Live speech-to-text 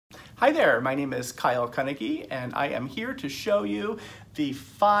Hi there, my name is Kyle Cunneghy, and I am here to show you the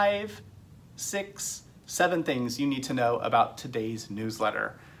 5, 6, 7 things you need to know about today's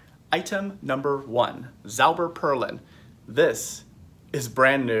newsletter. Item number 1, Zauber Perlen. This is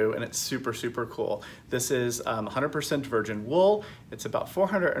brand new and it's super cool. This is 100% virgin wool. It's about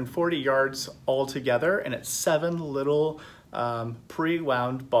 440 yards altogether, and it's 7 little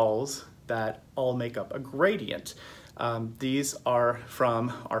pre-wound balls that all make up a gradient. These are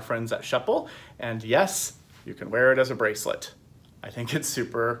from our friends at Schoppel, and yes, you can wear it as a bracelet. I think it's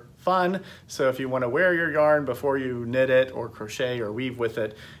super fun, so if you want to wear your yarn before you knit it or crochet or weave with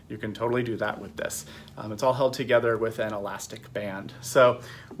it, you can totally do that with this. It's all held together with an elastic band. So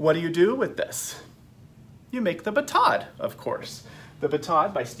what do you do with this? You make the Batad, of course. The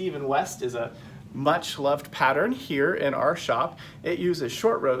Batad by Stephen West is a much loved pattern here in our shop. It uses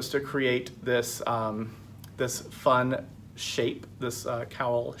short rows to create this this fun shape, this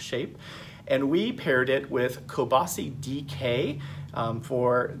cowl shape. And we paired it with Kobasi DK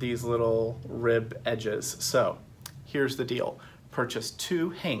for these little rib edges. So here's the deal. Purchase 2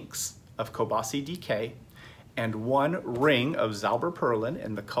 hanks of Kobasi DK and 1 ring of Zauber Perlen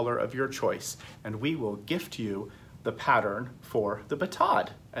in the color of your choice. And we will gift you the pattern for the Batad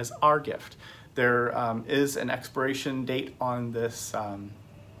as our gift. There is an expiration date on this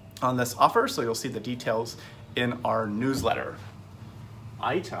offer, so you'll see the details in our newsletter.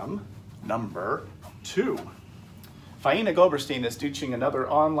 Item number 2. Faina Goberstein is teaching another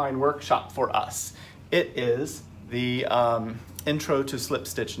online workshop for us. It is the Intro to Slip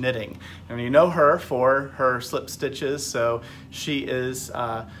Stitch Knitting. And you know her for her slip stitches, so she is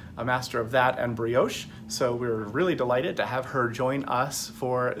a master of that and brioche. So we're really delighted to have her join us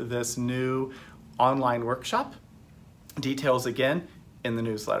for this new online workshop. Details again in the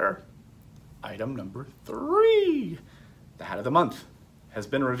newsletter. Item number 3. The hat of the month has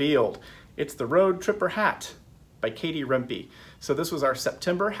been revealed. It's the Road Tripper hat by Katie Rempe. So this was our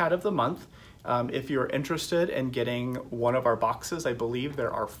September hat of the month. If you're interested in getting one of our boxes, I believe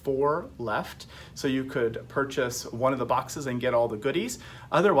there are 4 left. So you could purchase one of the boxes and get all the goodies.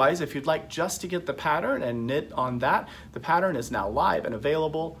 Otherwise, if you'd like just to get the pattern and knit on that, the pattern is now live and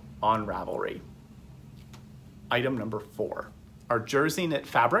available on Ravelry. Item number 4, our jersey knit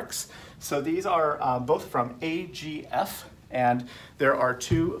fabrics. So these are both from AGF, and there are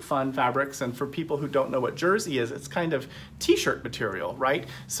 2 fun fabrics. And for people who don't know what jersey is, it's kind of t-shirt material, right?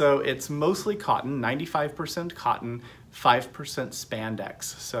 So it's mostly cotton, 95% cotton, 5% spandex.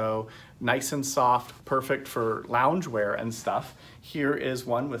 So nice and soft, perfect for loungewear and stuff. Here is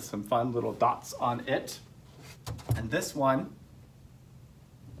one with some fun little dots on it. And this one,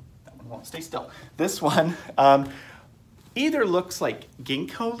 that one won't stay still. This one either looks like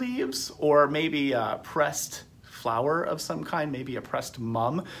ginkgo leaves or maybe a pressed flower of some kind, maybe a pressed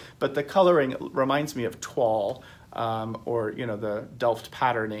mum, but the coloring reminds me of toile or the Delft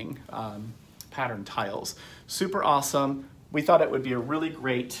patterning, pattern tiles. Super awesome. We thought it would be a really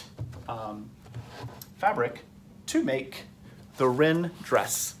great fabric to make the Wren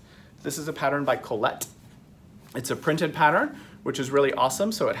dress. This is a pattern by Colette. It's a printed pattern, which is really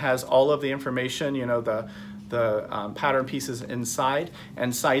awesome. So it has all of the information, the pattern pieces inside,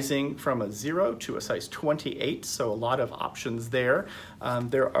 and sizing from a 0 to a size 28, so a lot of options there.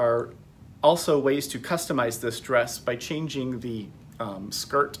 There are also ways to customize this dress by changing the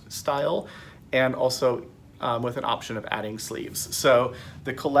skirt style, and also with an option of adding sleeves. So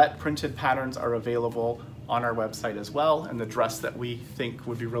the Colette printed patterns are available on our website as well, and the dress that we think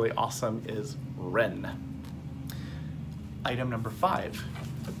would be really awesome is Wren. Item number 5.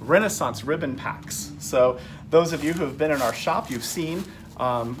 Renaissance ribbon packs. So those of you who have been in our shop, you've seen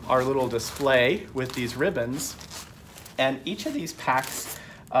our little display with these ribbons, and each of these packs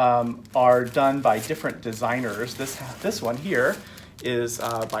are done by different designers. This one here is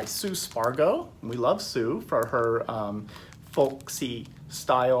by Sue Spargo. We love Sue for her folksy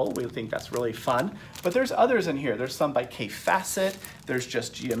style. We think that's really fun. But there's others in here. There's some by Kay Facet. There's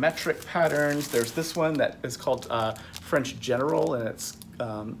just geometric patterns. There's this one that is called French General, and it's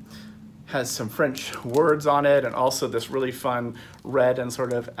has some French words on it, and also this really fun red and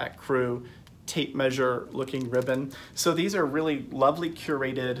sort of ecru tape measure looking ribbon. So these are really lovely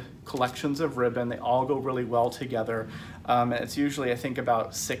curated collections of ribbon. They all go really well together. And it's usually, I think,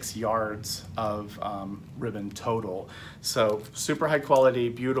 about 6 yards of ribbon total. So super high quality,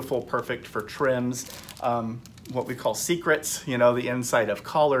 beautiful, perfect for trims. What we call secrets, the inside of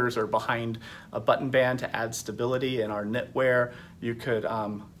collars or behind a button band to add stability in our knitwear. You could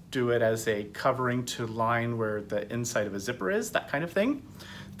do it as a covering to line where the inside of a zipper is, that kind of thing.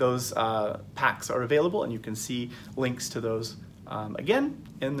 Those packs are available, and you can see links to those again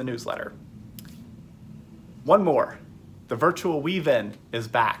in the newsletter. One more, the virtual weave-in is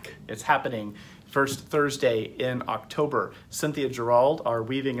back. It's happening first Thursday in October. Cynthia Gerald, our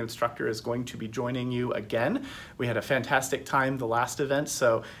weaving instructor, is going to be joining you again. We had a fantastic time the last event,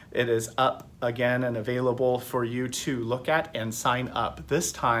 so it is up again and available for you to look at and sign up.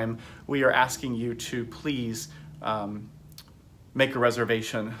 This time, we are asking you to please make a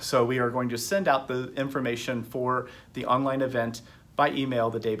reservation. So we are going to send out the information for the online event by email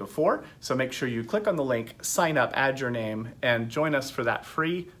the day before. So make sure you click on the link, sign up, add your name, and join us for that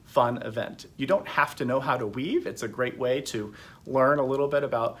free, fun event. You don't have to know how to weave. It's a great way to learn a little bit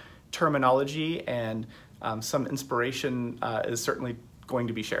about terminology, and some inspiration is certainly going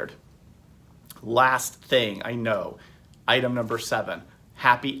to be shared. Last thing I know, item number 7,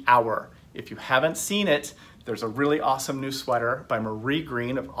 happy hour. If you haven't seen it, there's a really awesome new sweater by Marie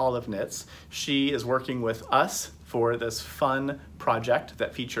Green of Olive Knits. She is working with us for this fun project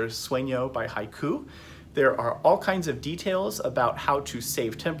that features Sueño by Haiku. There are all kinds of details about how to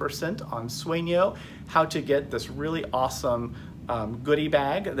save 10% on Sueño, how to get this really awesome goodie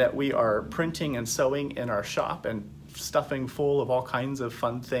bag that we are printing and sewing in our shop and stuffing full of all kinds of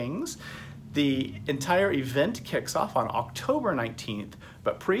fun things. The entire event kicks off on October 19th,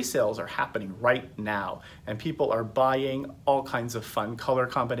 but pre-sales are happening right now, and people are buying all kinds of fun color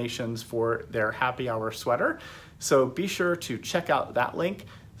combinations for their happy hour sweater. So be sure to check out that link,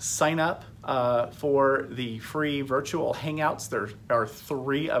 sign up for the free virtual hangouts. There are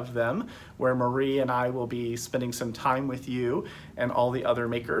 3 of them where Marie and I will be spending some time with you and all the other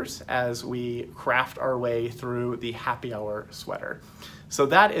makers as we craft our way through the happy hour sweater. So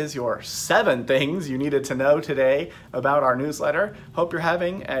that is your 7 things you needed to know today about our newsletter. Hope you're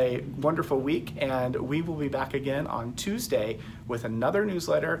having a wonderful week, and we will be back again on Tuesday with another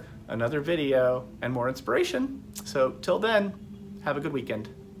newsletter, another video, and more inspiration. So till then, have a good weekend.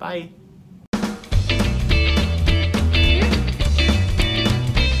 Bye.